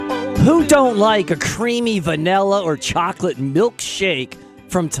Who don't like a creamy vanilla or chocolate milkshake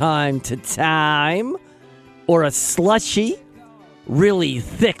from time to time? Or a slushy, really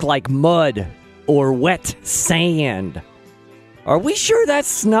thick like mud or wet sand? Are we sure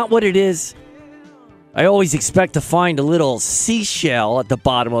that's not what it is? I always expect to find a little seashell at the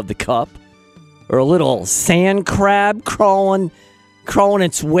bottom of the cup, or a little sand crab crawling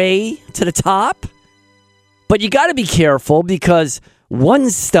its way to the top. But you got to be careful, because one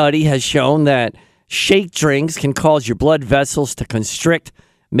study has shown that shake drinks can cause your blood vessels to constrict,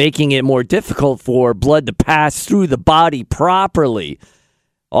 making it more difficult for blood to pass through the body properly.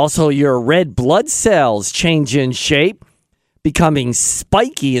 Also, your red blood cells change in shape, becoming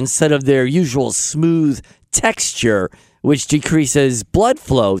spiky instead of their usual smooth texture, which decreases blood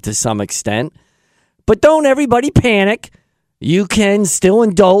flow to some extent. But don't everybody panic. You can still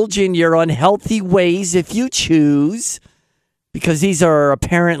indulge in your unhealthy ways if you choose, because these are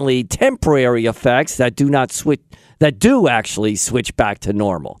apparently temporary effects that do actually switch back to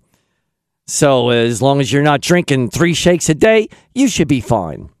normal. So as long as you're not drinking 3 shakes a day, you should be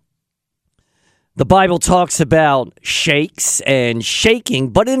fine. The Bible talks about shakes and shaking,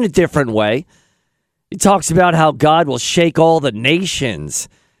 but in a different way. It talks about how God will shake all the nations,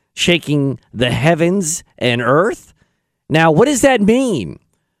 shaking the heavens and earth. Now, what does that mean?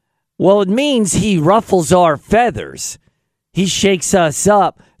 Well, it means he ruffles our feathers. He shakes us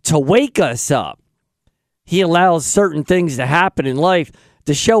up to wake us up. He allows certain things to happen in life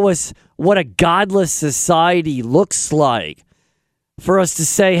to show us what a godless society looks like. For us to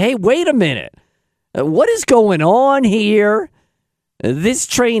say, hey, wait a minute. What is going on here? This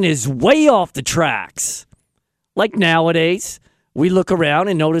train is way off the tracks. Like nowadays, we look around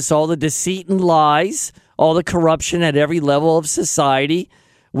and notice all the deceit and lies, all the corruption at every level of society,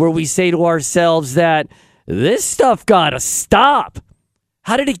 where we say to ourselves that this stuff gotta stop.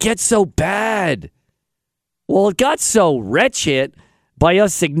 How did it get so bad? Well, it got so wretched by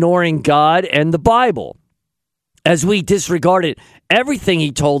us ignoring God and the Bible, as we disregarded everything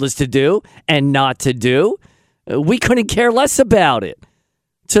he told us to do and not to do. We couldn't care less about it,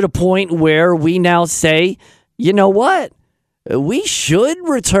 to the point where we now say, you know what? We should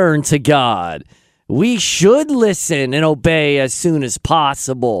return to God. We should listen and obey as soon as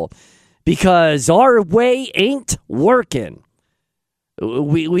possible, because our way ain't working.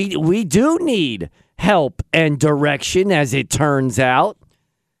 We do need help and direction, as it turns out.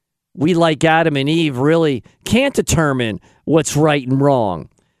 We, like Adam and Eve, really can't determine what's right and wrong.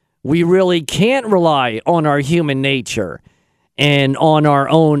 We really can't rely on our human nature and on our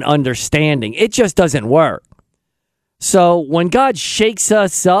own understanding. It just doesn't work. So when God shakes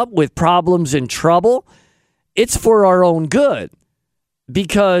us up with problems and trouble, it's for our own good,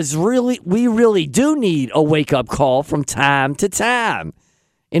 because we really do need a wake-up call from time to time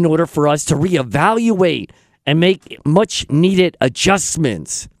in order for us to reevaluate and make much-needed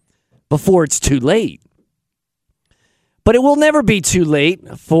adjustments before it's too late. But it will never be too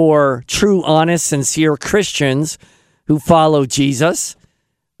late for true, honest, sincere Christians who follow Jesus,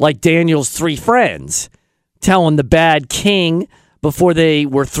 like Daniel's 3 friends, telling the bad king before they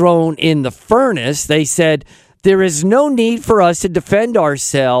were thrown in the furnace. They said, there is no need for us to defend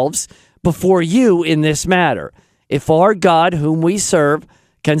ourselves before you in this matter. If our God, whom we serve,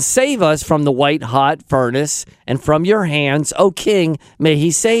 can save us from the white-hot furnace and from your hands, O king, may he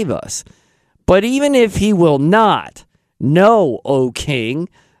save us. But even if he will not, know, O king,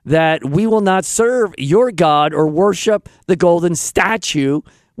 that we will not serve your God or worship the golden statue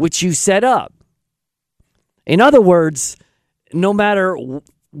which you set up. In other words, no matter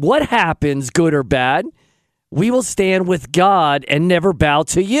what happens, good or bad, we will stand with God and never bow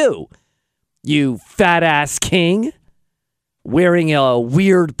to you, you fat-ass king, wearing a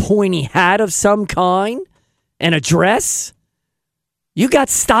weird pointy hat of some kind and a dress. You got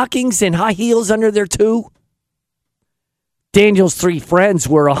stockings and high heels under there too? Daniel's 3 friends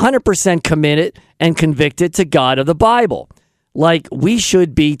were 100% committed and convicted to God of the Bible, like we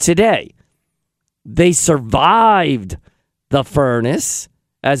should be today. They survived the furnace,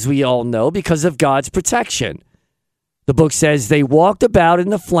 as we all know, because of God's protection. The book says they walked about in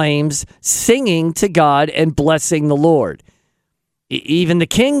the flames, singing to God and blessing the Lord. Even the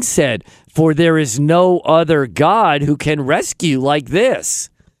king said, for there is no other God who can rescue like this.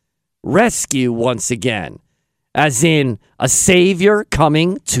 Rescue once again, as in a savior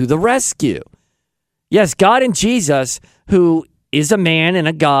coming to the rescue. Yes, God and Jesus, who is a man and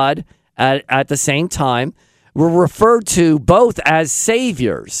a God at the same time, were referred to both as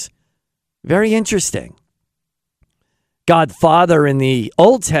saviors. Very interesting. God Father in the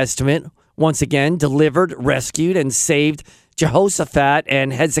Old Testament, once again, delivered, rescued, and saved Jehoshaphat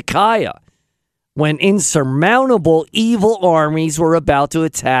and Hezekiah, when insurmountable evil armies were about to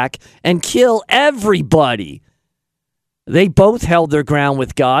attack and kill everybody. They both held their ground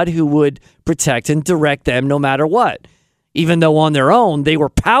with God, who would protect and direct them no matter what. Even though on their own they were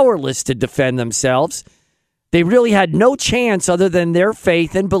powerless to defend themselves, they really had no chance other than their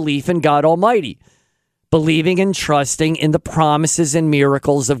faith and belief in God Almighty, believing and trusting in the promises and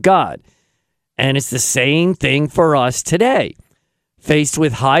miracles of God. And it's the same thing for us today. Faced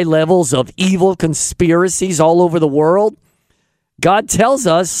with high levels of evil conspiracies all over the world, God tells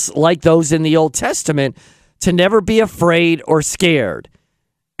us, like those in the Old Testament, to never be afraid or scared.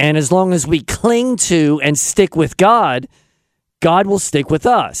 And as long as we cling to and stick with God, God will stick with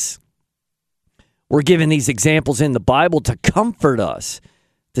us. We're given these examples in the Bible to comfort us,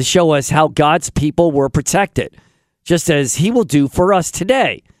 to show us how God's people were protected, just as he will do for us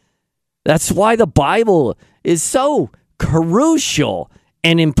today. That's why the Bible is so crucial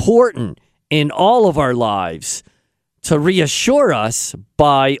and important in all of our lives, to reassure us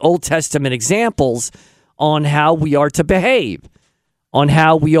by Old Testament examples on how we are to behave, on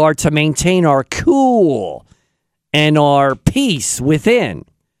how we are to maintain our cool and our peace within,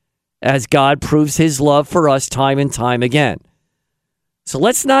 as God proves his love for us time and time again. So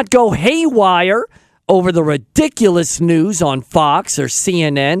let's not go haywire over the ridiculous news on Fox or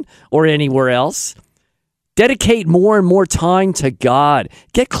CNN or anywhere else. Dedicate more and more time to God.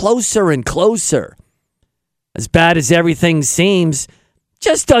 Get closer and closer. As bad as everything seems,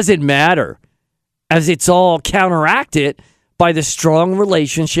 just doesn't matter, as it's all counteracted by the strong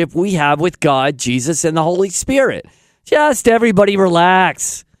relationship we have with God, Jesus, and the Holy Spirit. Just everybody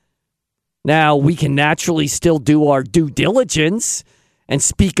relax. Now, we can naturally still do our due diligence and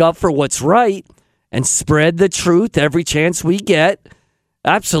speak up for what's right and spread the truth every chance we get.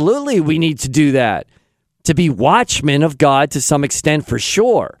 Absolutely, we need to do that, to be watchmen of God to some extent, for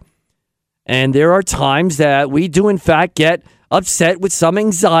sure. And there are times that we do, in fact, get upset with some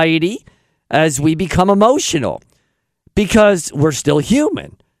anxiety as we become emotional, because we're still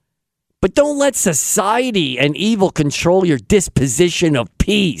human. But don't let society and evil control your disposition of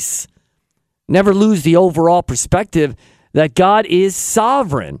peace. Never lose the overall perspective that God is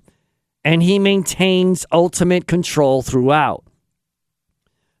sovereign and he maintains ultimate control throughout.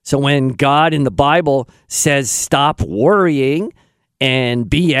 So when God in the Bible says stop worrying and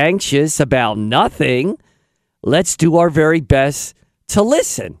be anxious about nothing, let's do our very best to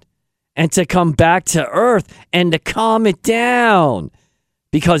listen and to come back to earth and to calm it down.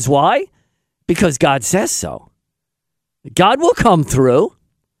 Because why? Because God says so. God will come through,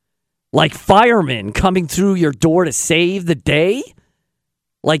 like firemen coming through your door to save the day,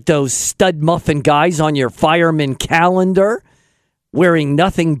 like those stud muffin guys on your fireman calendar, wearing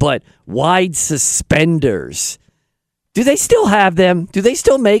nothing but wide suspenders. Do they still have them? Do they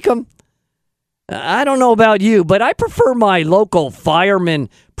still make them? I don't know about you, but I prefer my local firemen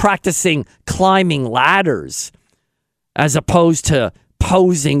practicing climbing ladders as opposed to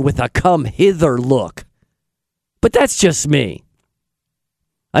posing with a come hither look. But that's just me.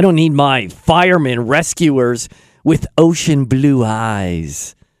 I don't need my firemen rescuers with ocean blue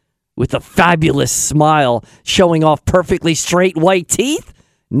eyes, with a fabulous smile showing off perfectly straight white teeth.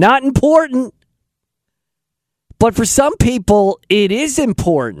 Not important. But for some people, it is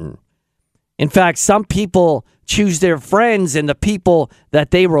important. In fact, some people choose their friends and the people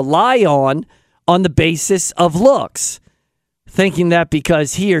that they rely on the basis of looks, thinking that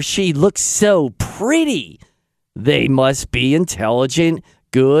because he or she looks so pretty, they must be intelligent,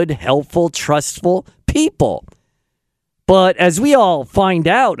 good, helpful, trustful people. But as we all find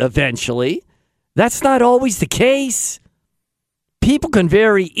out eventually, that's not always the case. People can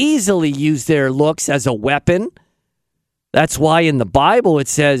very easily use their looks as a weapon. That's why in the Bible it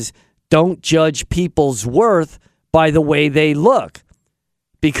says, don't judge people's worth by the way they look.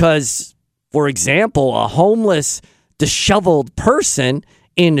 Because, for example, a homeless, disheveled person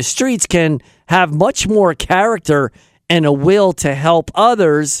in the streets can have much more character and a will to help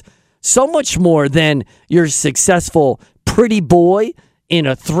others, so much more than your successful pretty boy in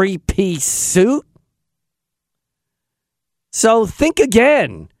a three-piece suit. So think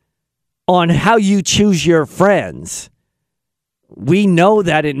again on how you choose your friends. We know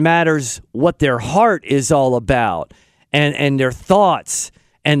that it matters what their heart is all about, and their thoughts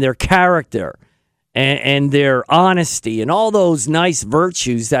and their character and their honesty and all those nice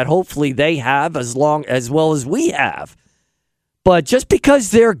virtues that hopefully they have as well as we have. But just because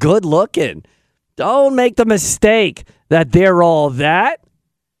they're good looking, don't make the mistake that they're all that.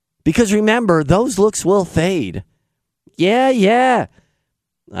 Because remember, those looks will fade. Yeah.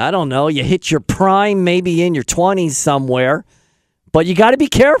 I don't know, you hit your prime maybe in your 20s somewhere. But you got to be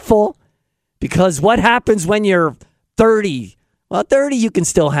careful, because what happens when you're 30? Well, 30 you can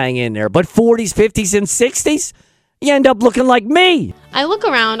still hang in there, but 40s, 50s, and 60s, you end up looking like me. I look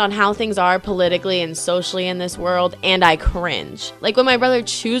around on how things are politically and socially in this world, and I cringe. Like when my brother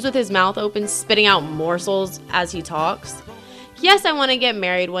chews with his mouth open, spitting out morsels as he talks. Yes, I want to get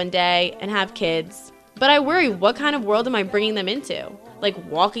married one day and have kids, but I worry, what kind of world am I bringing them into? Like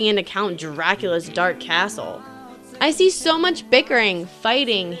walking into Count Dracula's dark castle. I see so much bickering,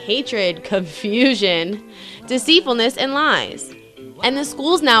 fighting, hatred, confusion, deceitfulness, and lies. And the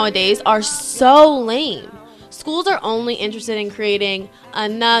schools nowadays are so lame. Schools are only interested in creating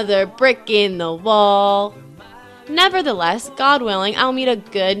another brick in the wall. Nevertheless, God willing, I'll meet a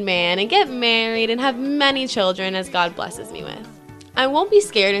good man and get married and have many children as God blesses me with. I won't be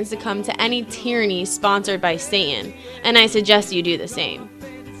scared and succumb to any tyranny sponsored by Satan, and I suggest you do the same.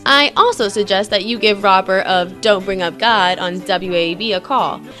 I also suggest that you give Robert of Don't Bring Up God on WAB a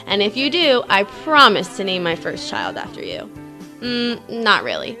call, and if you do, I promise to name my first child after you. Not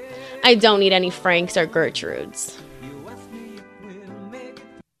really. I don't need any Franks or Gertrudes.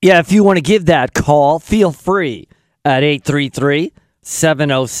 Yeah, if you want to give that call, feel free at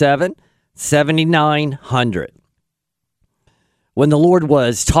 833-707-7900. When the Lord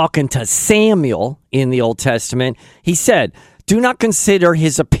was talking to Samuel in the Old Testament, he said, "Do not consider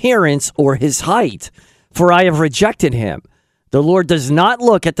his appearance or his height, for I have rejected him." The Lord does not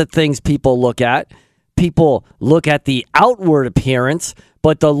look at the things people look at. People look at the outward appearance,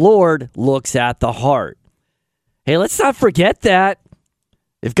 but the Lord looks at the heart. Hey, let's not forget that.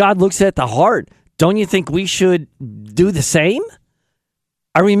 If God looks at the heart, don't you think we should do the same?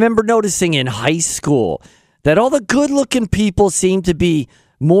 I remember noticing in high school that all the good-looking people seemed to be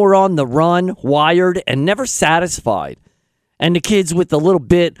more on the run, wired, and never satisfied. And the kids with a little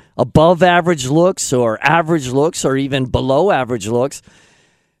bit above average looks or even below average looks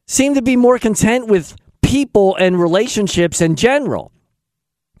seem to be more content with people and relationships in general.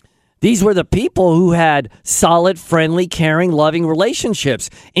 These were the people who had solid, friendly, caring, loving relationships,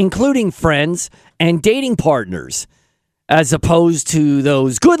 including friends and dating partners, as opposed to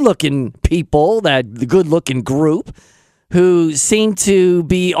those good-looking people, the good-looking group, who seemed to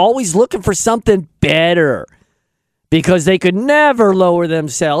be always looking for something better, because they could never lower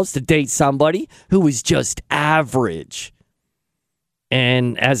themselves to date somebody who was just average.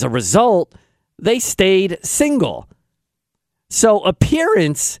 And as a result, they stayed single. So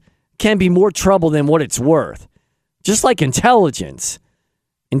appearance can be more trouble than what it's worth. Just like intelligence.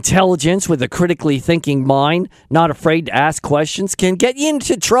 Intelligence with a critically thinking mind, not afraid to ask questions, can get you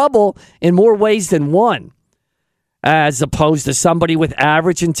into trouble in more ways than one. As opposed to somebody with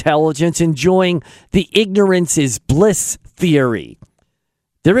average intelligence enjoying the ignorance is bliss theory.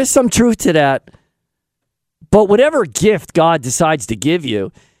 There is some truth to that. But whatever gift God decides to give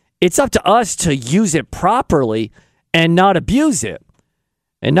you, it's up to us to use it properly and not abuse it.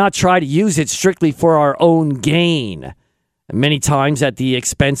 And not try to use it strictly for our own gain, many times at the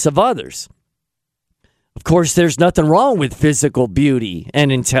expense of others. Of course, there's nothing wrong with physical beauty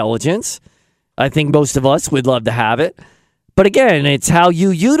and intelligence. I think most of us would love to have it. But again, it's how you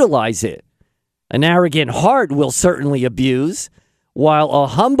utilize it. An arrogant heart will certainly abuse, while a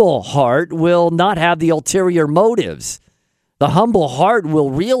humble heart will not have the ulterior motives. The humble heart will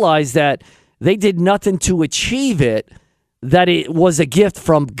realize that they did nothing to achieve it, that it was a gift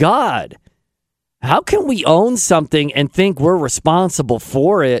from God. How can we own something and think we're responsible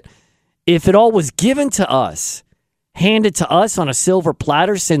for it if it all was given to us, handed to us on a silver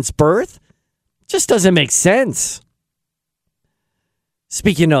platter since birth? Just doesn't make sense.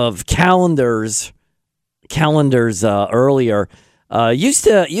 Speaking of calendars earlier, used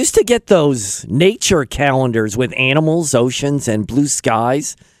to get those nature calendars with animals, oceans, and blue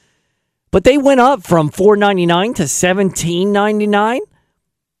skies. But they went up from $4.99 to $17.99.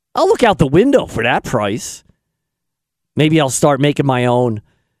 I'll look out the window for that price. Maybe I'll start making my own.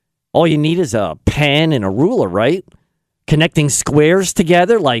 All you need is a pen and a ruler, right? Connecting squares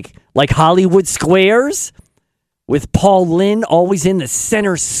together like Hollywood squares, with Paul Lynde always in the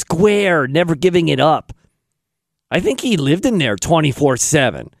center square, never giving it up. I think he lived in there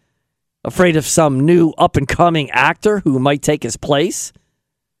 24/7, afraid of some new up-and-coming actor who might take his place.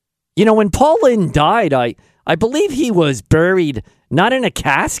 You know, when Paul Lynde died, I believe he was buried not in a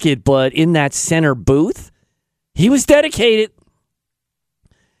casket, but in that center booth. He was dedicated.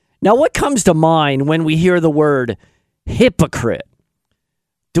 Now, what comes to mind when we hear the word hypocrite?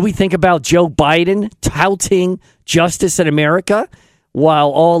 Do we think about Joe Biden touting justice in America while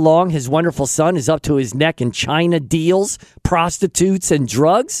all along his wonderful son is up to his neck in China deals, prostitutes, and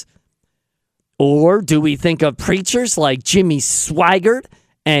drugs? Or do we think of preachers like Jimmy Swaggart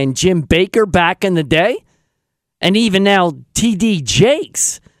and Jim Baker back in the day? And even now, T.D.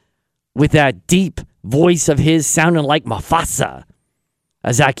 Jakes, with that deep voice of his sounding like Mufasa,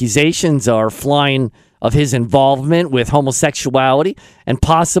 as accusations are flying of his involvement with homosexuality and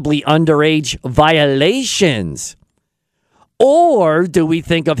possibly underage violations? Or do we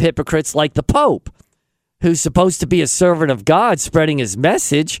think of hypocrites like the Pope, who's supposed to be a servant of God spreading his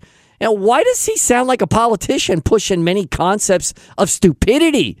message? And why does he sound like a politician pushing many concepts of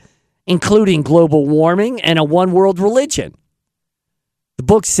stupidity, including global warming and a one-world religion? The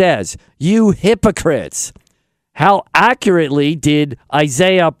book says, "You hypocrites, how accurately did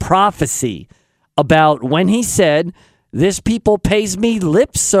Isaiah prophesy about when he said, 'This people pays me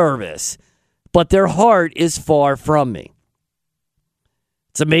lip service, but their heart is far from me'?"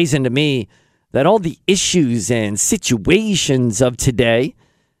 It's amazing to me that all the issues and situations of today,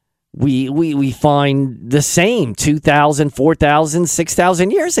 we find the same 2,000, 4,000,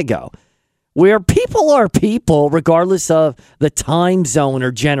 6,000 years ago, where people are people regardless of the time zone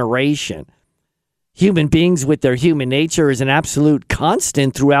or generation. Human beings with their human nature is an absolute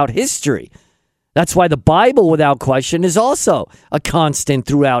constant throughout history. That's why the Bible, without question, is also a constant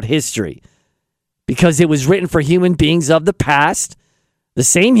throughout history, because it was written for human beings of the past, the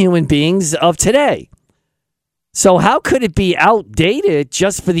same human beings of today. So how could it be outdated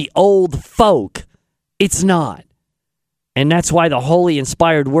just for the old folk? It's not. And that's why the holy,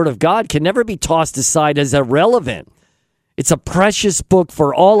 inspired Word of God can never be tossed aside as irrelevant. It's a precious book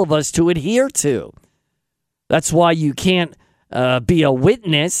for all of us to adhere to. That's why you can't be a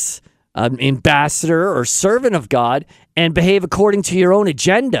witness, ambassador, or servant of God and behave according to your own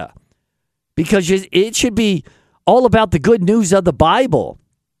agenda, because it should be all about the good news of the Bible.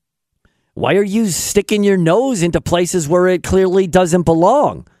 Why are you sticking your nose into places where it clearly doesn't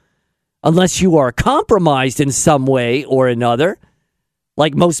belong? Unless you are compromised in some way or another,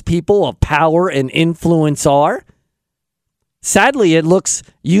 like most people of power and influence are. Sadly, it looks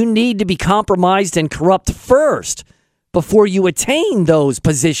you need to be compromised and corrupt first before you attain those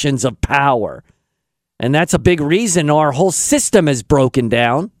positions of power. And that's a big reason our whole system is broken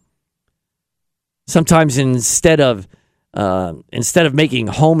down. Sometimes instead of making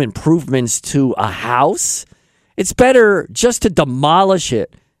home improvements to a house, it's better just to demolish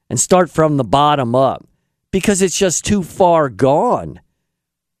it and start from the bottom up, because it's just too far gone.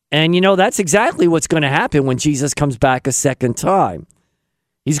 And that's exactly what's going to happen when Jesus comes back a second time.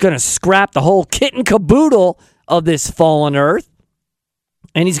 He's going to scrap the whole kit and caboodle of this fallen earth,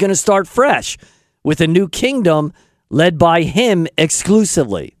 and he's going to start fresh with a new kingdom led by him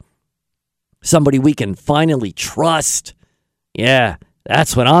exclusively. Somebody we can finally trust. Yeah,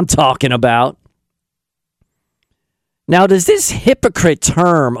 that's what I'm talking about. Now, does this hypocrite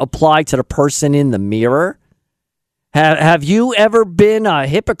term apply to the person in the mirror? Have you ever been a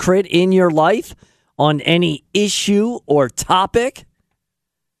hypocrite in your life on any issue or topic?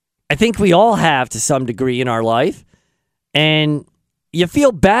 I think we all have to some degree in our life. And you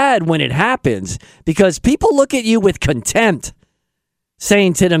feel bad when it happens because people look at you with contempt,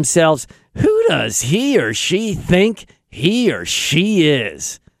 saying to themselves, who does he or she think he or she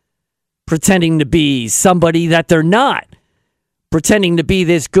is? Pretending to be somebody that they're not. Pretending to be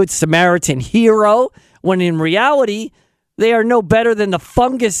this good Samaritan hero, when in reality, they are no better than the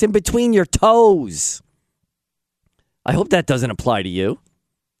fungus in between your toes. I hope that doesn't apply to you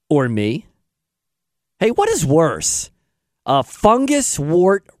or me. Hey, what is worse? A fungus,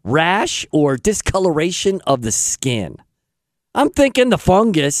 wart, rash, or discoloration of the skin? I'm thinking the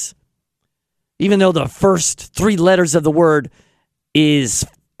fungus, even though the first three letters of the word is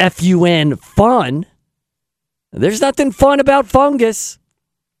F-U-N, fun. There's nothing fun about fungus.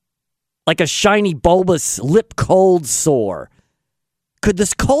 Like a shiny, bulbous lip cold sore. Could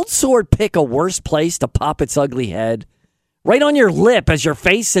this cold sore pick a worse place to pop its ugly head? Right on your lip as you're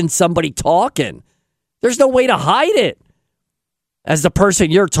facing somebody talking. There's no way to hide it. As the person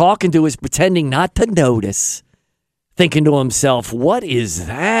you're talking to is pretending not to notice. Thinking to himself, what is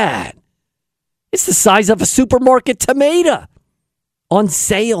that? It's the size of a supermarket tomato. On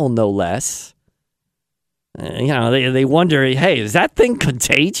sale, no less. They wonder, hey, is that thing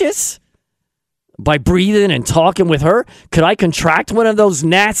contagious? By breathing and talking with her, could I contract one of those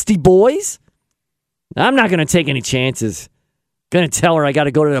nasty boys? I'm not going to take any chances. Going to tell her I got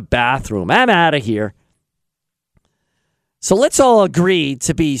to go to the bathroom. I'm out of here. So let's all agree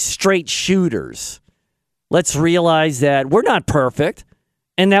to be straight shooters. Let's realize that we're not perfect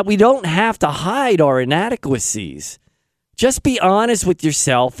and that we don't have to hide our inadequacies. Just be honest with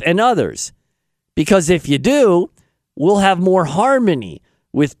yourself and others. Because if you do, we'll have more harmony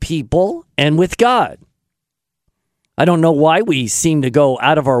with people and with God. I don't know why we seem to go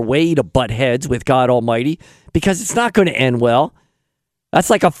out of our way to butt heads with God Almighty, because it's not going to end well.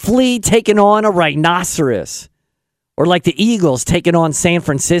 That's like a flea taking on a rhinoceros, or like the Eagles taking on San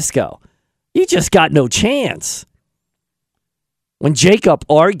Francisco. You just got no chance. When Jacob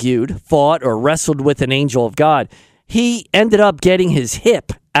argued, fought, or wrestled with an angel of God, he ended up getting his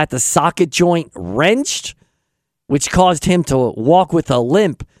hip at the socket joint wrenched, which caused him to walk with a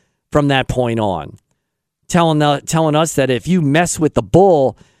limp from that point on. Telling us that if you mess with the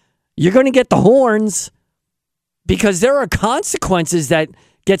bull, you're going to get the horns, because there are consequences that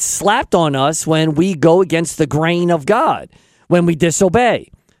get slapped on us when we go against the grain of God, when we disobey,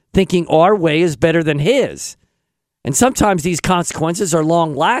 thinking our way is better than his. And sometimes these consequences are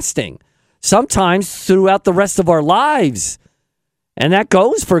long-lasting, sometimes throughout the rest of our lives. And that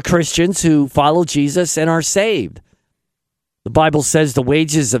goes for Christians who follow Jesus and are saved. The Bible says the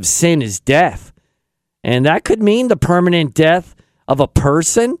wages of sin is death. And that could mean the permanent death of a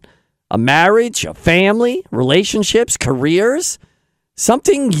person, a marriage, a family, relationships, careers.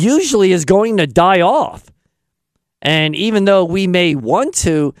 Something usually is going to die off. And even though we may want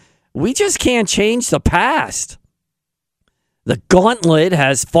to, we just can't change the past. The gauntlet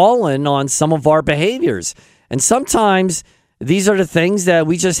has fallen on some of our behaviors. And sometimes these are the things that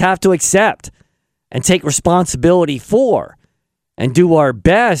we just have to accept and take responsibility for, and do our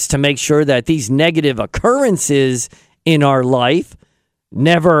best to make sure that these negative occurrences in our life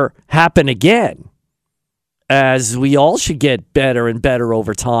never happen again. As we all should get better and better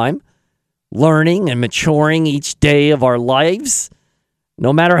over time, learning and maturing each day of our lives,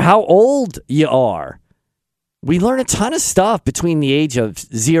 no matter how old you are. We learn a ton of stuff between the age of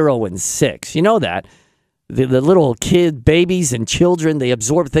 0 and 6. You know that. The little babies and children, they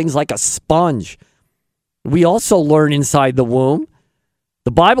absorb things like a sponge. We also learn inside the womb.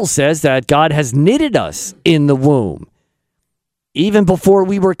 The Bible says that God has knitted us in the womb. Even before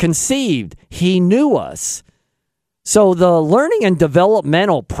we were conceived, he knew us. So the learning and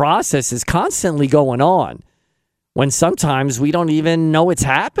developmental process is constantly going on, when sometimes we don't even know it's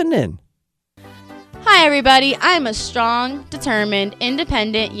happening. Hi, everybody. I'm a strong, determined,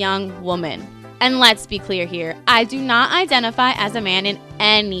 independent young woman. And let's be clear here, I do not identify as a man in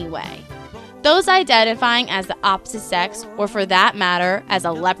any way. Those identifying as the opposite sex, or for that matter, as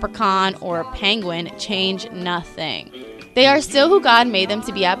a leprechaun or a penguin, change nothing. They are still who God made them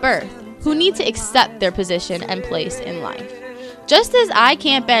to be at birth, who need to accept their position and place in life. Just as I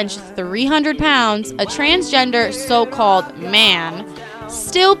can't bench 300 pounds, a transgender so-called man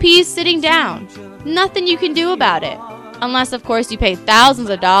still pees sitting down. Nothing you can do about it. Unless, of course, you pay thousands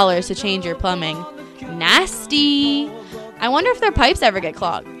of dollars to change your plumbing. Nasty. I wonder if their pipes ever get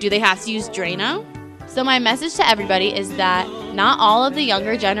clogged. Do they have to use Drano? So my message to everybody is that not all of the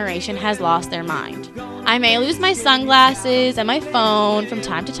younger generation has lost their mind. I may lose my sunglasses and my phone from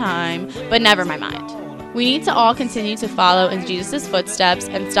time to time, but never my mind. We need to all continue to follow in Jesus' footsteps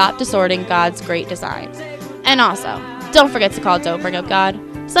and stop distorting God's great design. And also, don't forget to call Don't Bring Up God,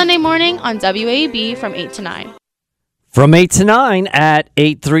 Sunday morning on WAB from 8 to 9. From 8 to 9 at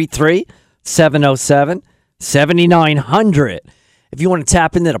 833-707-7900. If you want to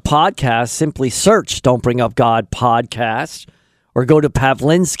tap into the podcast, simply search Don't Bring Up God Podcast or go to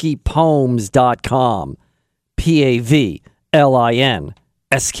pavlinskypoems.com.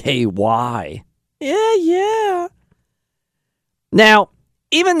 PAVLINSKY. Yeah. Now,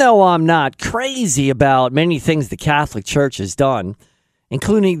 even though I'm not crazy about many things the Catholic Church has done,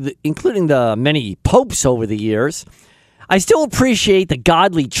 including the many popes over the years, I still appreciate the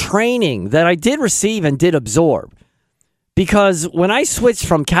godly training that I did receive and did absorb. Because when I switched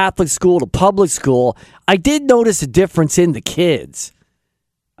from Catholic school to public school, I did notice a difference in the kids.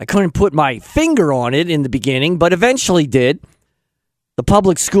 I couldn't put my finger on it in the beginning, but eventually did. The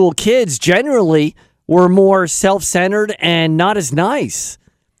public school kids generally were more self-centered and not as nice.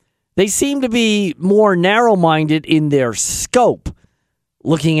 They seemed to be more narrow-minded in their scope,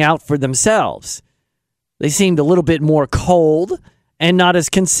 looking out for themselves. They seemed a little bit more cold and not as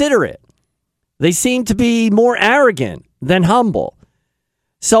considerate. They seemed to be more arrogant than humble.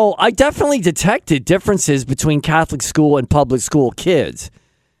 So I definitely detected differences between Catholic school and public school kids,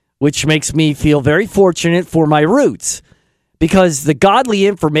 which makes me feel very fortunate for my roots, because the godly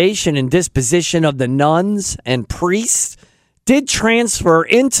information and disposition of the nuns and priests did transfer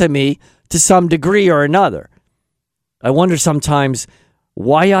into me to some degree or another. I wonder sometimes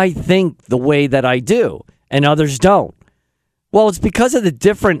why I think the way that I do and others don't. Well, it's because of the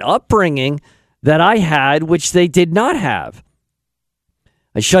different upbringing that I had, which they did not have.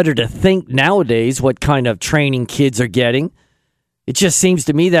 I shudder to think nowadays what kind of training kids are getting. It just seems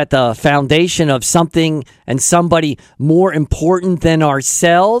to me that the foundation of something and somebody more important than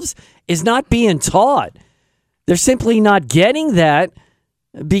ourselves is not being taught. They're simply not getting that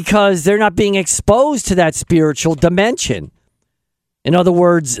because they're not being exposed to that spiritual dimension. In other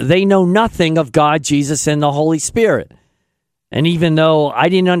words, they know nothing of God, Jesus, and the Holy Spirit. And even though I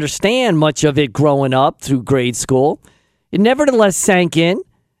didn't understand much of it growing up through grade school, it nevertheless sank in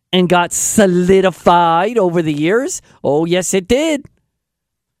and got solidified over the years. Oh, yes, it did.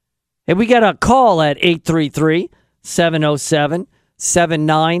 And we got a call at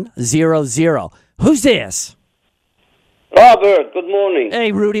 833-707-7900. Who's this? Robert, good morning.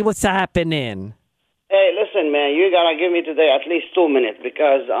 Hey, Rudy, what's happening? Hey, listen, man, you gotta give me today at least 2 minutes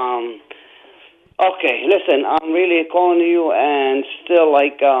because, okay, listen, I'm really calling you and still,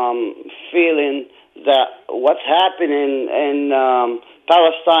 feeling that what's happening in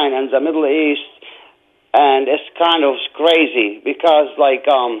Palestine and the Middle East, and it's kind of crazy because,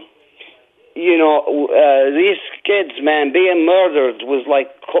 these kids, man, being murdered was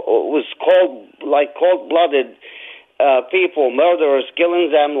cold-blooded people, murderers, killing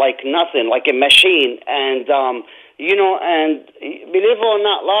them like nothing, like a machine. And, and believe it or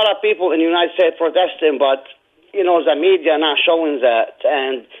not, a lot of people in the United States protesting, but, the media not showing that.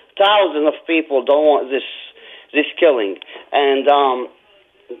 And thousands of people don't want this killing. And,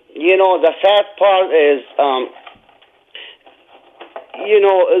 the sad part is,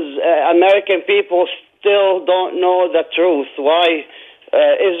 American people still don't know the truth. Why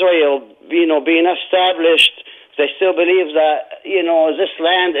Israel, being established, they still believe that, this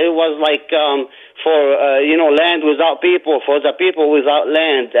land, it was land without people, for the people without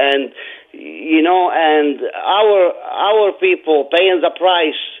land. And, and our people paying the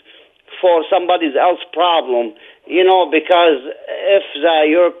price for somebody else's problem, because if the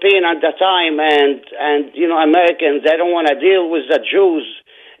European at the time and Americans, they don't want to deal with the Jews,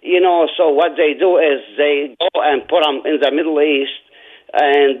 so what they do is they go and put them in the Middle East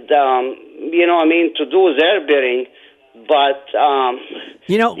and, to do their bidding. But,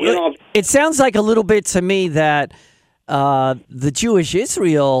 it sounds like a little bit to me that the Jewish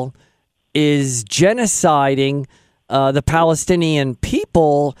Israel is genociding the Palestinian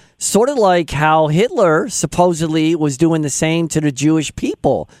people, sort of like how Hitler supposedly was doing the same to the Jewish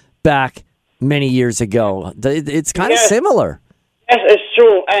people back many years ago. It's kind of similar. Yes, it's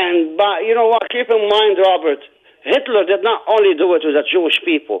true. But you know what? Keep in mind, Robert, Hitler did not only do it to the Jewish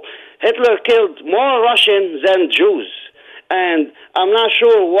people. Hitler killed more Russians than Jews. And I'm not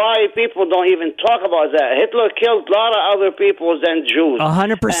sure why people don't even talk about that. Hitler killed a lot of other people than Jews.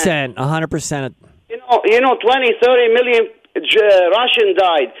 100%. 100%. 20, 30 million Russians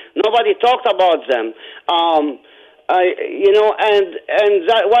died. Nobody talked about them.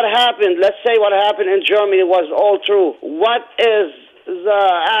 What happened, let's say what happened in Germany was all true. What is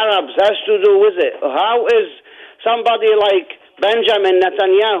the Arabs has to do with it? How is somebody like Benjamin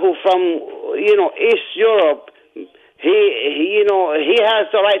Netanyahu from, East Europe, he has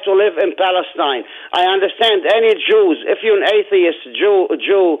the right to live in Palestine. I understand any Jews, if you're an atheist,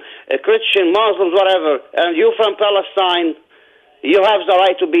 Jew, a Christian, Muslims, whatever, and you're from Palestine, you have the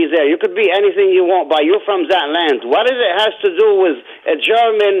right to be there. You could be anything you want, but you're from that land. What is it has to do with a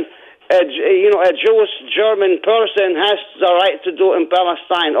German, a Jewish German person has the right to do in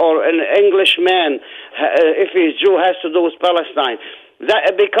Palestine, or an Englishman, if he's Jew, has to do with Palestine?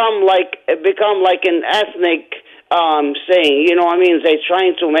 That become like an ethnic saying, they're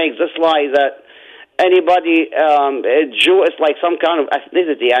trying to make this lie that anybody, a Jew is like some kind of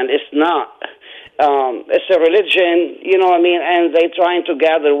ethnicity, and it's not. It's a religion, and they're trying to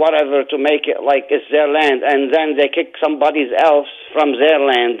gather whatever to make it like it's their land, and then they kick somebody else from their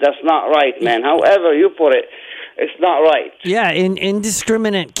land. That's not right, man. However you put it, it's not right. Yeah,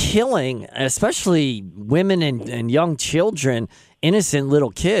 indiscriminate killing, especially women and young children, innocent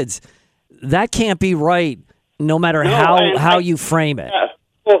little kids, that can't be right. No matter how you frame it.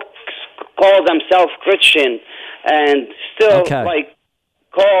 People call themselves Christian and still call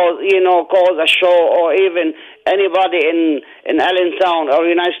the show, or even anybody in Allentown or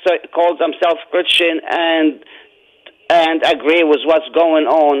United States calls themselves Christian and agree with what's going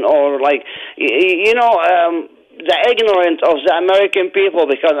on, or the ignorance of the American people,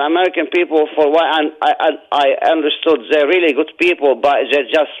 because American people, for what I understood, they're really good people, but they're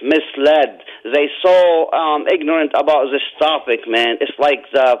just misled. They're so ignorant about this topic, man. It's like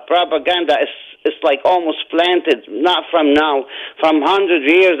the propaganda is. It's like almost planted, not from now, from 100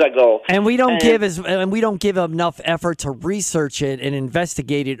 years ago. And we don't give enough effort to research it and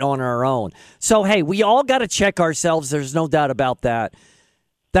investigate it on our own. So hey, we all got to check ourselves. There's no doubt about that.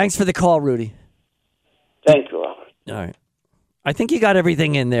 Thanks for the call, Rudy. Thank you, Robert. All right. I think you got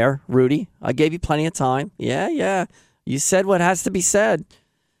everything in there, Rudy. I gave you plenty of time. Yeah. You said what has to be said.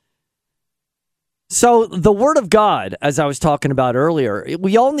 So the Word of God, as I was talking about earlier,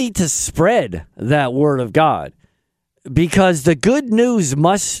 we all need to spread that Word of God because the good news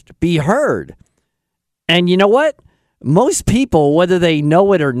must be heard. And you know what? Most people, whether they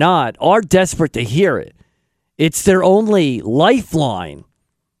know it or not, are desperate to hear it. It's their only lifeline.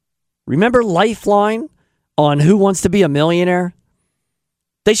 Remember Lifeline on Who Wants to Be a Millionaire?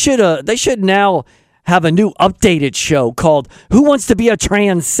 They should now have a new updated show called Who Wants to Be a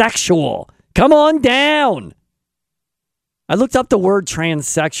Transsexual? Come on down. I looked up the word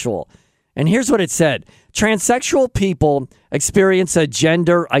transsexual, and here's what it said. Transsexual people experience a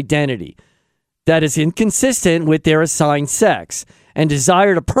gender identity that is inconsistent with their assigned sex and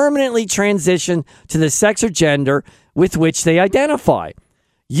desire to permanently transition to the sex or gender with which they identify,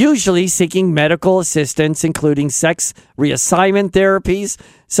 usually seeking medical assistance, including sex reassignment therapies,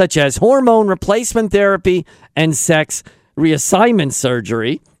 such as hormone replacement therapy and sex reassignment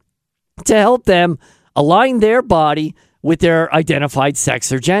surgery, to help them align their body with their identified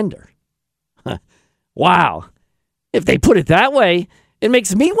sex or gender. Wow. If they put it that way, it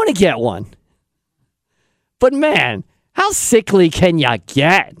makes me want to get one. But man, how sickly can ya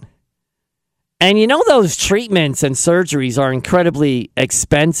get? And you know those treatments and surgeries are incredibly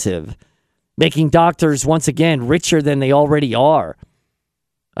expensive, making doctors once again richer than they already are.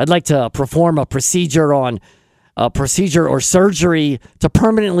 I'd like to perform a procedure or surgery to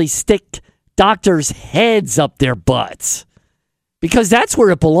permanently stick doctors' heads up their butts, because that's where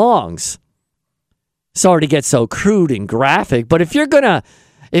it belongs. Sorry to get so crude and graphic, but if you're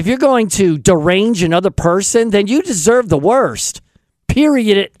going to derange another person, then you deserve the worst.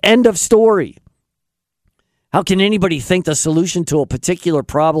 Period. End of story. How can anybody think the solution to a particular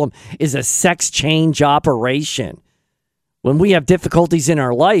problem is a sex change operation? When we have difficulties in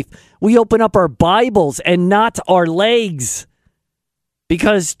our life, we open up our Bibles and not our legs,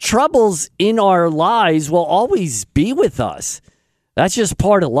 because troubles in our lives will always be with us. That's just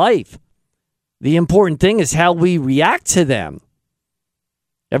part of life. The important thing is how we react to them.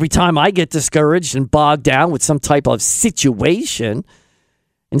 Every time I get discouraged and bogged down with some type of situation,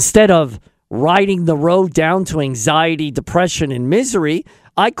 instead of riding the road down to anxiety, depression, and misery,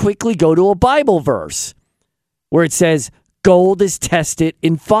 I quickly go to a Bible verse where it says, gold is tested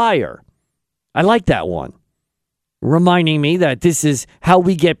in fire. I like that one. Reminding me that this is how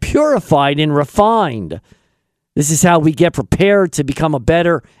we get purified and refined. This is how we get prepared to become a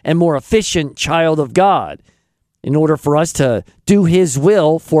better and more efficient child of God in order for us to do His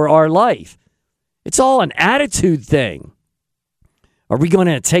will for our life. It's all an attitude thing. Are we going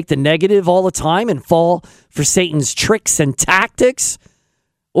to take the negative all the time and fall for Satan's tricks and tactics?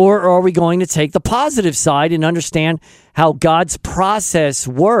 Or are we going to take the positive side and understand how God's process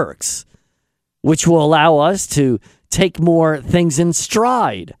works, which will allow us to take more things in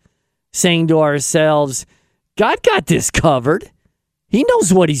stride, saying to ourselves, God got this covered. He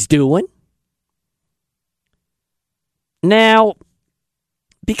knows what He's doing. Now,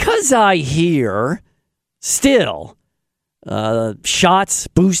 because I hear still shots,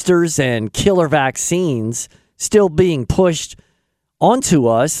 boosters, and killer vaccines still being pushed onto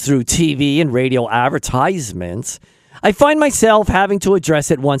us through TV and radio advertisements, I find myself having to address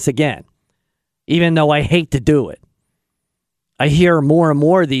it once again, even though I hate to do it. I hear more and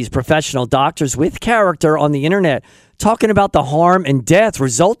more of these professional doctors with character on the internet talking about the harm and death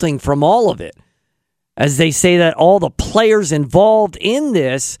resulting from all of it, as they say that all the players involved in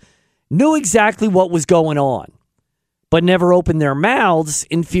this knew exactly what was going on, but never opened their mouths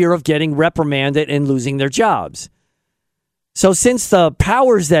in fear of getting reprimanded and losing their jobs. So since the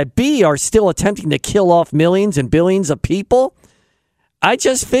powers that be are still attempting to kill off millions and billions of people, I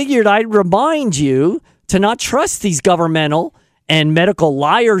just figured I'd remind you to not trust these governmental and medical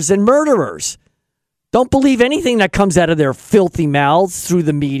liars and murderers. Don't believe anything that comes out of their filthy mouths through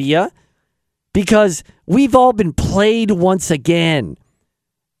the media, because we've all been played once again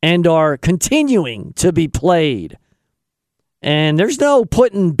and are continuing to be played. And there's no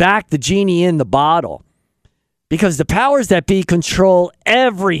putting back the genie in the bottle, because the powers that be control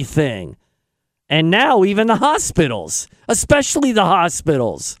everything. And now even the hospitals, especially the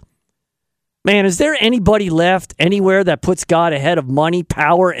hospitals. Man, is there anybody left anywhere that puts God ahead of money,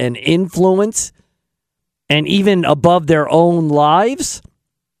 power, and influence, and even above their own lives?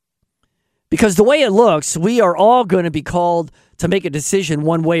 Because the way it looks, we are all going to be called to make a decision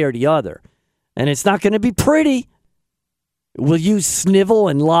one way or the other. And it's not going to be pretty. Will you snivel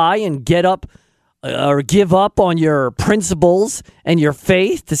and lie and get up or give up on your principles and your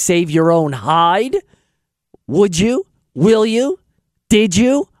faith to save your own hide? Would you? Will you? Did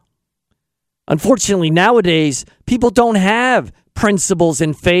you? Unfortunately, nowadays, people don't have principles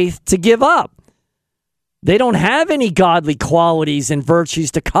and faith to give up. They don't have any godly qualities and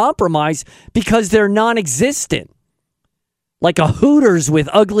virtues to compromise because they're non-existent. Like a Hooters with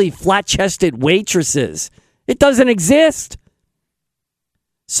ugly, flat-chested waitresses. It doesn't exist.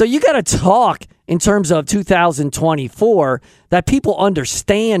 So you got to talk in terms of 2024 that people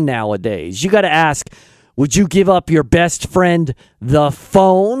understand nowadays. You got to ask, would you give up your best friend, the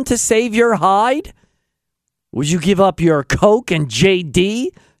phone, to save your hide? Would you give up your Coke and JD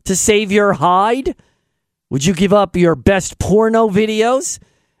to save your hide? Would you give up your best porno videos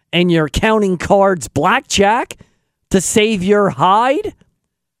and your counting cards blackjack to save your hide?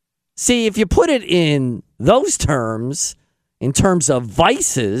 See, if you put it in those terms, in terms of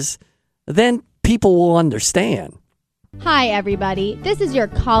vices, then people will understand. Hi, everybody. This is your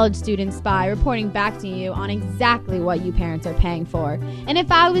college student spy reporting back to you on exactly what you parents are paying for. And if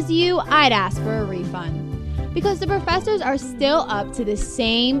I was you, I'd ask for a refund. Because the professors are still up to the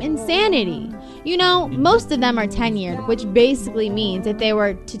same insanity. You know, most of them are tenured, which basically means if they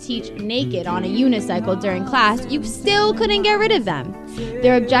were to teach naked on a unicycle during class, you still couldn't get rid of them.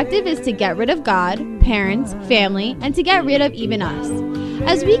 Their objective is to get rid of God, parents, family, and to get rid of even us,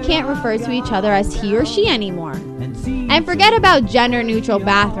 as we can't refer to each other as he or she anymore. And forget about gender-neutral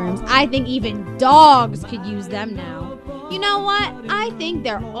bathrooms. I think even dogs could use them now. You know what? I think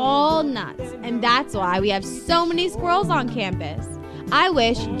they're all nuts, and that's why we have so many squirrels on campus. I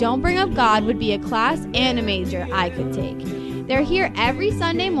wish Don't Bring Up God would be a class and a major I could take. They're here every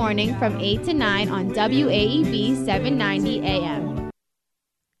Sunday morning from 8 to 9 on WAEB 790 AM.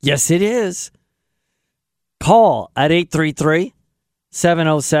 Yes, it is. Call at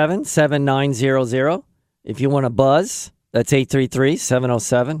 833-707-7900. If you want to buzz, that's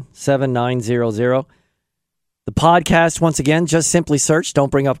 833-707-7900. The podcast, once again, just simply search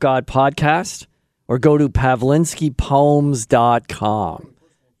Don't Bring Up God Podcast or go to pavlinskypoems.com.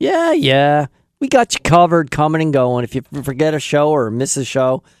 Yeah. We got you covered coming and going. If you forget a show or miss a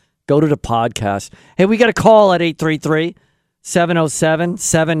show, go to the podcast. Hey, we got a call at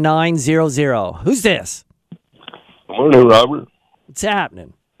 833-707-7900. Who's this? Morning, Robert. What's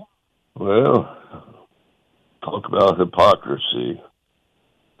happening? Well, talk about hypocrisy.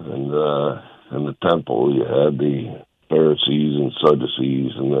 And in the temple, you had the Pharisees and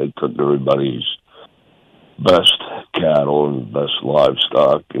Sadducees, and they took everybody's best cattle and best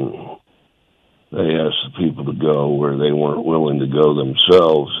livestock, and they asked the people to go where they weren't willing to go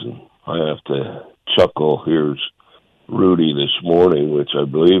themselves. And I have to chuckle. Here's Rudy this morning, which I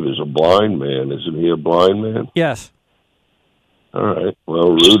believe is a blind man. Isn't he a blind man? Yes. All right.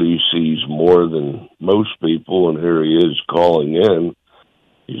 Well, Rudy sees more than most people, and here he is calling in.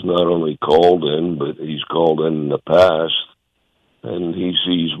 He's not only called in, but he's called in the past, and he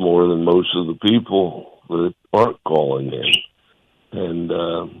sees more than most of the people that aren't calling in. And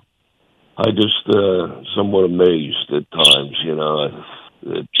I just somewhat amazed at times,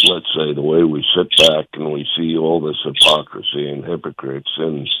 let's say the way we sit back and we see all this hypocrisy and hypocrites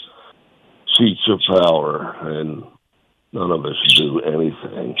in seats of power, and none of us do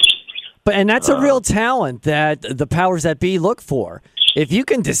anything. And that's a real talent that the powers that be look for. If you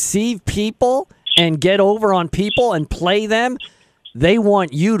can deceive people and get over on people and play them, they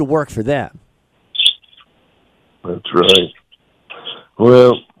want you to work for them. That's right.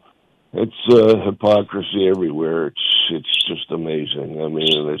 Well, it's hypocrisy everywhere. It's just amazing. I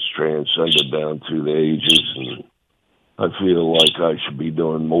mean, it's transcended down through the ages, and I feel like I should be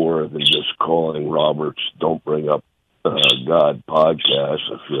doing more than just calling Robert's Don't Bring Up God podcast.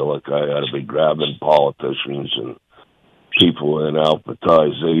 I feel like I ought to be grabbing politicians and people in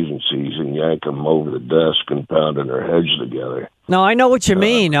alphabetized agencies and yanking them over the desk and pounding their heads together. No, I know what you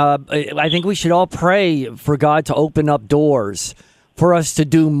mean. I think we should all pray for God to open up doors for us to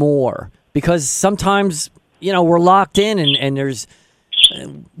do more, because sometimes, we're locked in and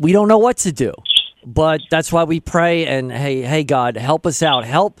we don't know what to do. But that's why we pray and, hey, God, help us out.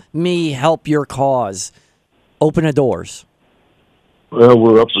 Help me help your cause. Open the doors. Well,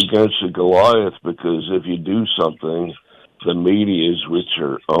 we're up against a Goliath, because if you do something, the medias, which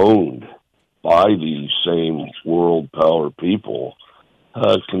are owned by these same world power people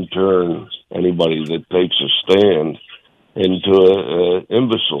can turn anybody that takes a stand into an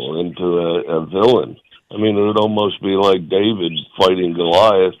imbecile, into a villain. I mean, it would almost be like David fighting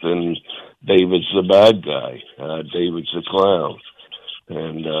Goliath, and David's the bad guy. David's the clown.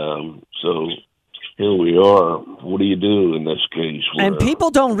 And so here we are. What do you do in this case? And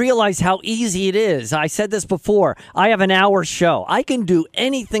people don't realize how easy it is. I said this before. I have an hour show. I can do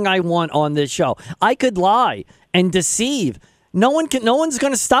anything I want on this show. I could lie and deceive. No one's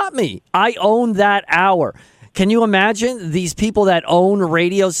going to stop me. I own that hour. Can you imagine these people that own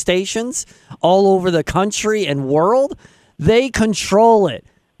radio stations all over the country and world? They control it.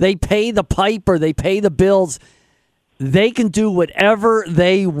 They pay the piper. They pay the bills. They can do whatever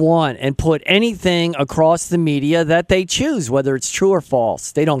they want and put anything across the media that they choose, whether it's true or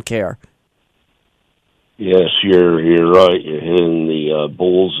false. They don't care. Yes, you're right. You're hitting the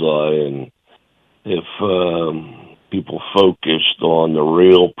bullseye. And if people focused on the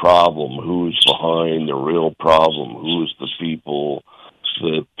real problem, who's behind the real problem, who's the people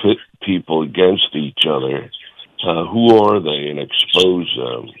that pit people against each other, who are they, and expose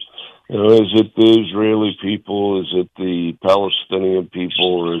them. You know, is it the Israeli people, is it the Palestinian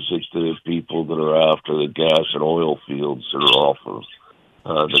people, or is it the people that are after the gas and oil fields that are off of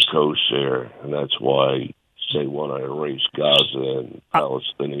the coast there? And that's why they want to erase Gaza and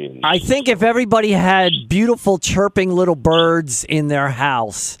Palestinians. I think if everybody had beautiful chirping little birds in their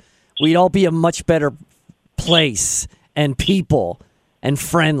house, we'd all be a much better place and people and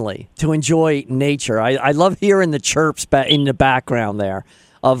friendly to enjoy nature. I love hearing the chirps in the background there.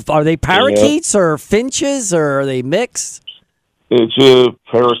 Are they parakeets or finches, or are they mixed? It's a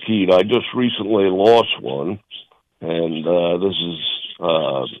parakeet. I just recently lost one, and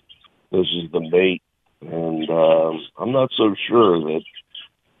this is the mate. And I'm not so sure that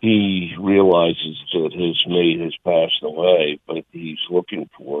he realizes that his mate has passed away, but he's looking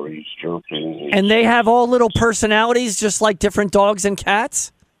for her. He's chirping. And they have all little personalities, just like different dogs and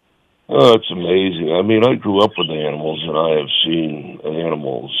cats? Oh, it's amazing. I mean, I grew up with animals, and I have seen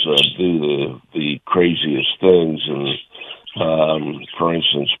animals do the craziest things. And, for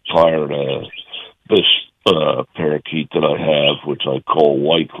instance, prior to this parakeet that I have, which I call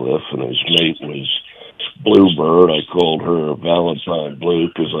Wycliffe, and his mate was Bluebird. I called her Valentine Blue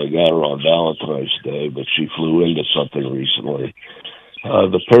because I got her on Valentine's Day, but she flew into something recently.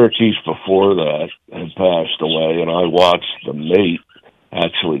 The parakeets before that had passed away, and I watched the mate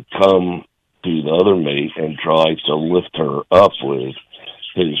actually come to the other mate and try to lift her up with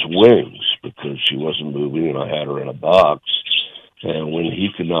his wings because she wasn't moving, and I had her in a box. And when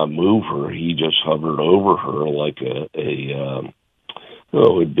he could not move her, he just hovered over her like it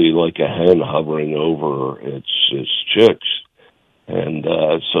would be like a hen hovering over its chicks. And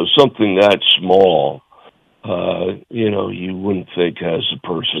so something that small, you wouldn't think has the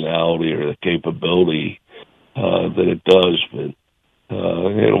personality or the capability that it does, but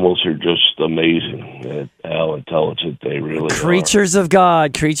animals are just amazing at how intelligent they really are. Creatures of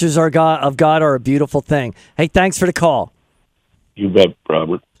God. Creatures of God are a beautiful thing. Hey, thanks for the call. You bet,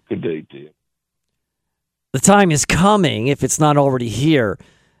 Robert. Good day to you. The time is coming, if it's not already here,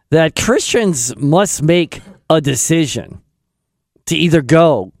 that Christians must make a decision to either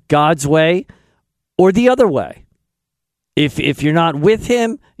go God's way or the other way. If you're not with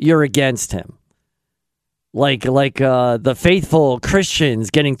him, you're against him. Like the faithful Christians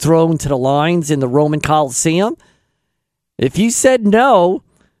getting thrown to the lines in the Roman Colosseum. If you said, no,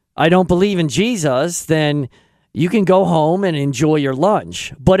 I don't believe in Jesus, then you can go home and enjoy your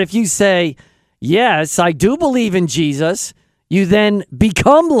lunch. But if you say, yes, I do believe in Jesus, you then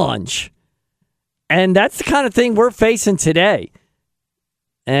become lunch. And that's the kind of thing we're facing today.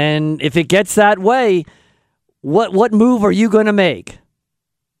 And if it gets that way, what move are you going to make?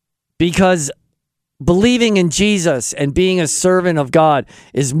 Because believing in Jesus and being a servant of God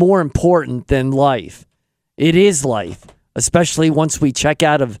is more important than life. It is life, especially once we check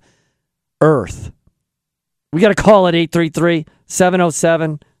out of earth. We got a call at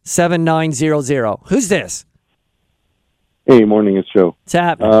 833-707-7900. Who's this? Hey, morning, it's Joe. What's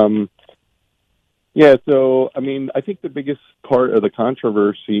happening? So, I think the biggest part of the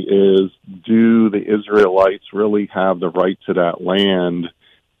controversy is, do the Israelites really have the right to that land,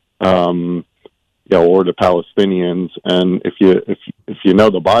 or the Palestinians? And if you know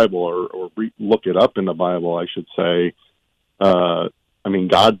the Bible or look it up in the Bible, I should say,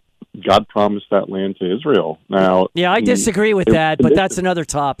 God promised that land to Israel. Now, yeah, I disagree with that, but that's another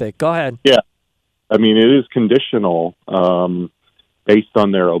topic. Go ahead. Yeah, it is conditional based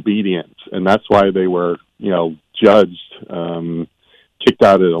on their obedience, and that's why they were, judged kicked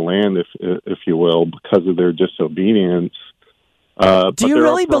out of the land, if you will, because of their disobedience. Do you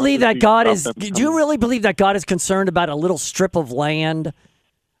really believe that God is? Do you really believe that God is concerned about a little strip of land,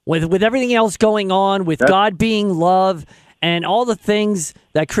 with everything else going on, with God being love and all the things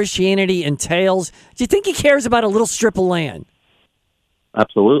that Christianity entails? Do you think He cares about a little strip of land?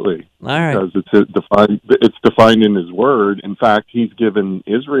 Absolutely. All right. Because it's defined in His Word. In fact, He's given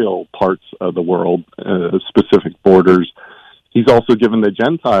Israel parts of the world, specific borders. He's also given the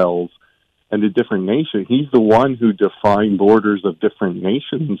Gentiles and the different nations. He's the one who defined borders of different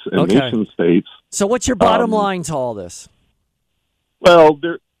nations and nation states. So what's your bottom line to all this? Well,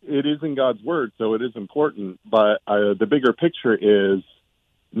 it is in God's Word, so it is important. But the bigger picture is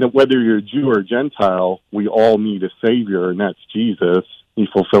that whether you're a Jew or a Gentile, we all need a Savior, and that's Jesus. He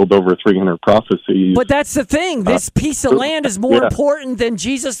fulfilled over 300 prophecies. But that's the thing. This piece of land is more important than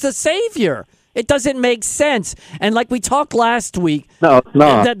Jesus the Savior. It doesn't make sense. And like we talked last week, no, it's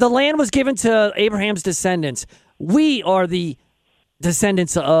not. The land was given to Abraham's descendants. We are the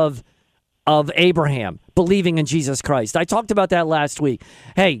descendants of Abraham, believing in Jesus Christ. I talked about that last week.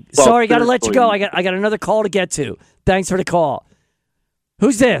 Hey, sorry, got to let you go. I got another call to get to. Thanks for the call.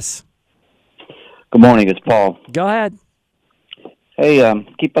 Who's this? Good morning. It's Paul. Go ahead. Hey,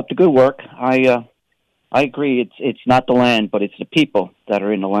 keep up the good work. I agree. It's not the land, but it's the people that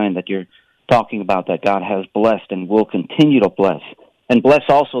are in the land that you're talking about, that God has blessed and will continue to bless, and bless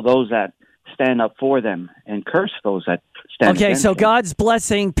also those that stand up for them, and curse those that stand against them. God's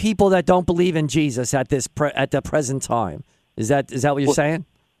blessing people that don't believe in Jesus at the present time. Is that what you're saying?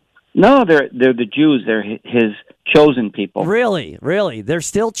 No, they're the Jews. They're His chosen people. Really? They're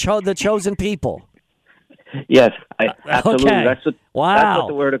still the chosen people. Yes, absolutely. Okay. That's what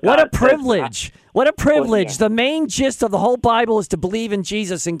the Word of God What a says. privilege. What a privilege. The main gist of the whole Bible is to believe in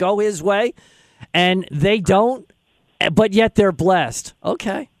Jesus and go His way, and they don't, but yet they're blessed.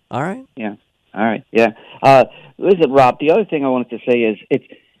 Okay. All right. Yeah. All right. Yeah. Listen, Rob, the other thing I wanted to say is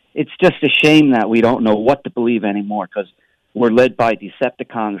it's just a shame that we don't know what to believe anymore, because we're led by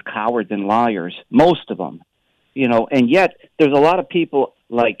Decepticons, cowards, and liars, most of them, and yet there's a lot of people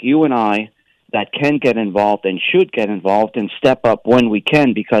like you and I that can get involved and should get involved and step up when we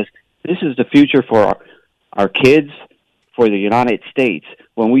can, because this is the future for our kids, for the United States.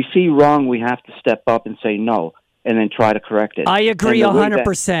 When we see wrong, we have to step up and say no, and then try to correct it. I agree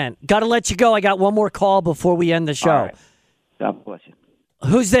 100%. Got to let you go. I got one more call before we end the show. All right. God bless you.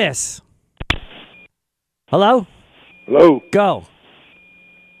 Who's this? Hello? Hello. Go.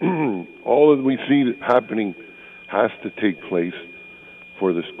 All that we see happening has to take place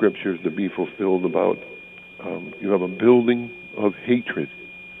for the scriptures to be fulfilled about you have a building of hatred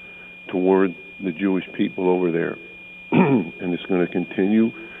toward the Jewish people over there. And it's going to continue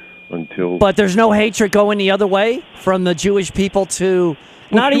until... But there's no hatred going the other way from the Jewish people to...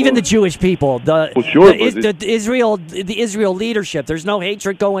 Not even the Jewish people. The Israel leadership. There's no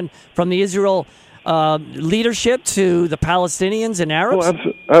hatred going from the Israel leadership to the Palestinians and Arabs?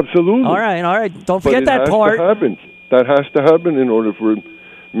 Oh, absolutely. All right. Don't forget that part. That has to happen in order for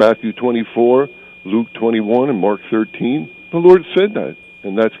Matthew 24, Luke 21, and Mark 13. The Lord said that,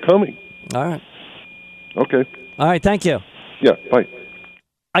 and that's coming. All right. Okay. All right, thank you. Yeah, bye.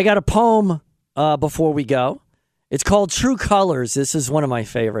 I got a poem before we go. It's called True Colors. This is one of my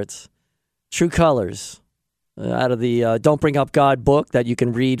favorites. True Colors, out of the Don't Bring Up God book that you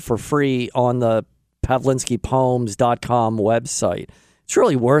can read for free on the PavlinskyPoems.com website. It's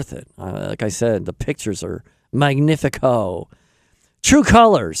really worth it. Like I said, the pictures are magnifico. True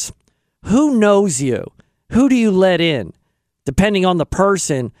Colors. Who knows you? Who do you let in? Depending on the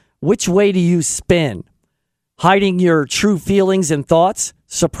person, which way do you spin? Hiding your true feelings and thoughts?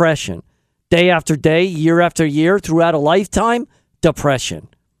 Suppression. Day after day, year after year, throughout a lifetime? Depression.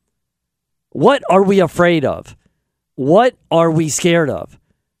 What are we afraid of? What are we scared of?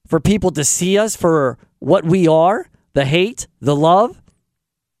 For people to see us for what we are? The hate? The love?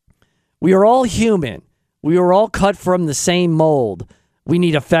 We are all human. We are all cut from the same mold. We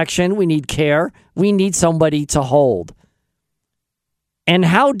need affection. We need care. We need somebody to hold. And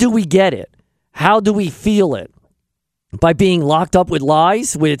how do we get it? How do we feel it? By being locked up with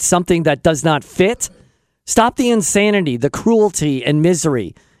lies, with something that does not fit? Stop the insanity, the cruelty, and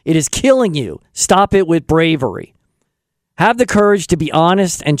misery. It is killing you. Stop it with bravery. Have the courage to be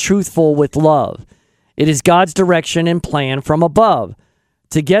honest and truthful with love. It is God's direction and plan from above.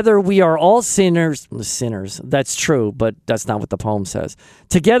 Together we are all sinners. That's true, but that's not what the poem says.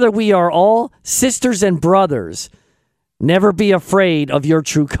 Together we are all sisters and brothers. Never be afraid of your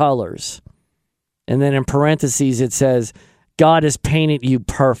true colors. And then in parentheses it says, God has painted you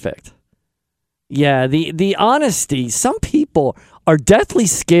perfect. Yeah, the honesty. Some people are deathly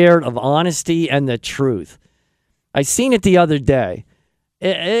scared of honesty and the truth. I seen it the other day.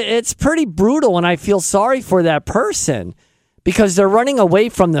 It's pretty brutal, and I feel sorry for that person because they're running away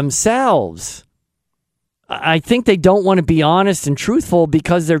from themselves. I think they don't want to be honest and truthful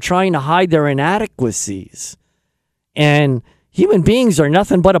because they're trying to hide their inadequacies. And human beings are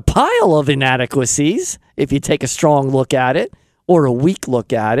nothing but a pile of inadequacies if you take a strong look at it or a weak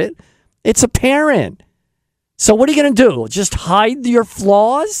look at it. It's apparent. So what are you going to do? Just hide your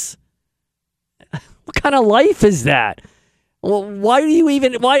flaws? What kind of life is that? Well, why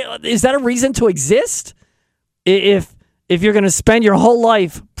is that a reason to exist? If you're going to spend your whole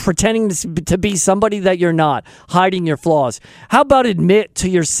life pretending to be somebody that you're not, hiding your flaws, how about admit to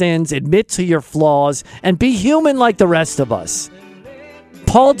your sins, admit to your flaws, and be human like the rest of us?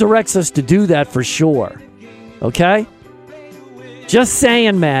 Paul directs us to do that for sure. Okay? Just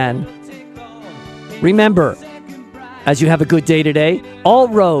saying, man. Remember, as you have a good day today, all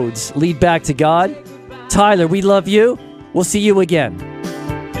roads lead back to God. Tyler, we love you. We'll see you again.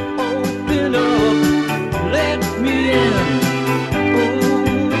 Open up, let me in.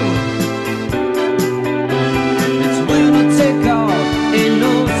 It's when I take off, ain't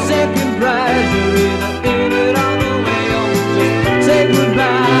no second prize. You're in it on the way home. Just take me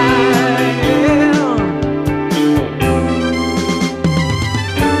back, yeah.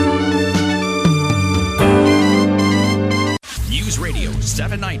 News Radio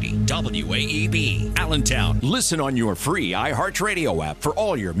 790 WAEB, Allentown. Listen on your free iHeartRadio app for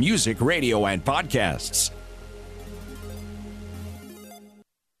all your music, radio, and podcasts.